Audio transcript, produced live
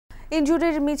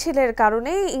ইনজুরির মিছিলের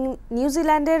কারণে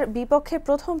নিউজিল্যান্ডের বিপক্ষে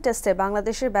প্রথম টেস্টে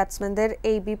বাংলাদেশের ব্যাটসম্যানদের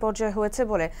এই বিপর্যয় হয়েছে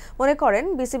বলে মনে করেন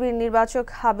বিসিবির নির্বাচক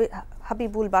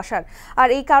হাবিবুল বাশার। আর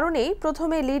এই কারণেই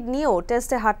প্রথমে লিড নিয়েও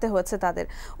টেস্টে হারতে হয়েছে তাদের।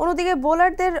 অন্যদিকে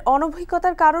বোলারদের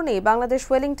অনভিজ্ঞতার কারণেই বাংলাদেশ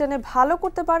ওয়েলিংটনে ভালো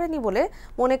করতে পারেনি বলে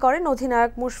মনে করেন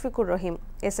অধিনায়ক মুশফিকুর রহিম।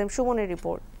 এস এম সুমনের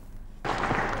রিপোর্ট।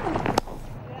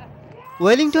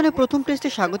 ওয়েলিংটনে প্রথম টেস্টে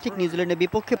স্বাগতিক নিউজিল্যান্ডের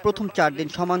বিপক্ষে প্রথম 4 দিন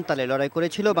সমান তালে লড়াই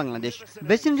করেছিল বাংলাদেশ।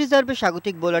 বেসিন রিজার্ভে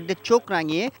স্বাগতিক বোলারদের চোখ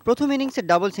রাঙিয়ে প্রথম ইনিংসে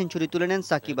ডাবল সেঞ্চুরি তুলে নেন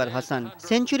সাকিব আল হাসান।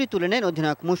 সেঞ্চুরি তুলে নেন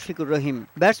অধিনায়ক মুশফিকুর রহিম।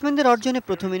 ব্যাটসম্যানদের অর্জনে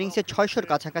প্রথম ইনিংসে 600-র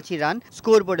কাছাকাছি রান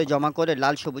স্কোরবোর্ডে জমা করে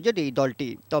লাল সবুজের এই দলটি।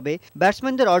 তবে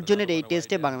ব্যাটসম্যানদের অর্জনের এই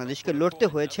টেস্টে বাংলাদেশকে লড়তে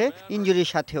হয়েছে ইনজুরির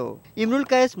সাথেও। ইমরুল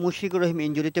কায়েস, মুশফিকুর রহিম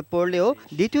ইনজুরিতে পড়লেও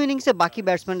দ্বিতীয় ইনিংসে বাকি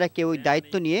ব্যাটসম্যানরা কেউই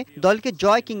দায়িত্ব নিয়ে দলকে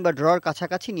জয় কিংবা ড্রর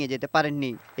কাছাকাছি নিয়ে যেতে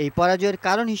পারেননি। এই পরাজয়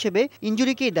কারণ হিসেবে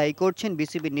ইনজুরিকেই দায়ী করছেন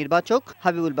বিসিবির নির্বাচক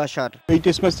হাবিবুল বাশার। এই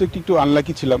টেস্ট ম্যাচে একটু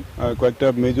আনলাকি ছিলাম, কয়েকটা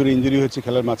মেজর ইনজুরি হয়েছে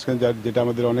খেলার মাঝখানে, যেটা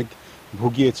আমাদের অনেক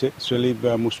ভুগিয়েছে। স্পেশালি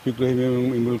মুশফিক রহিম এবং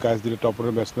ইমরুল কায়েস দিলে টপ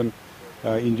অর্ডার ব্যাটসম্যান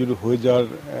ইনজুরি হয়ে যাওয়ার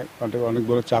অনেক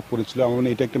বড় চাপ পড়েছিল। আমার মনে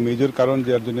হয় এটা একটা মেজর কারণ,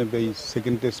 যার জন্য এই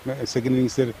সেকেন্ড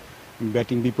ইনিংসের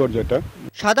ব্যাটিং বিপর্যয়টা।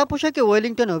 সাদা পোশাকে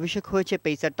ওয়েলিংটনে অভিষেক হয়েছে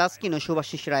পেসার তাসকিন ও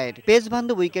শুভাশিস রায়ের। পেস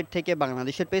বান্ধব উইকেট থেকে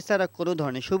বাংলাদেশের পেসাররা কোনো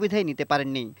ধরনের সুবিধাই নিতে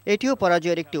পারেননি। এটিও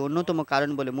পরাজয়ের একটি অন্যতম কারণ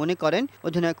বলে মনে করেন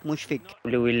অধিনায়ক Mushfiq.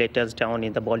 We let us down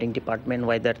in the bowling department,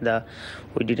 whether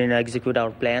we didn't execute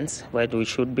our plans where we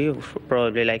should be.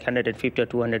 Probably like 150 or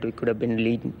 200 we could have been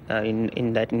lead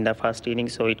in the first inning,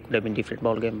 so it could have been different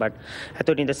ball game. But I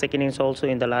thought in the second innings also,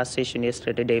 in the last session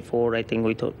yesterday, day 4, I think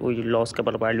we lost a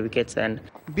couple of wild wickets. And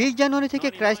 20 জানুয়ারি থেকে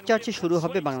ক্রাইস্টচার্চে শুরু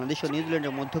হবে বাংলাদেশ ও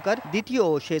নিউজিল্যান্ডের মধ্যকার দ্বিতীয়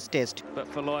ও শেষ test.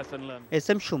 S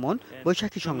M Suman,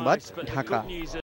 বৈশাখী সংবাদ, ঢাকা।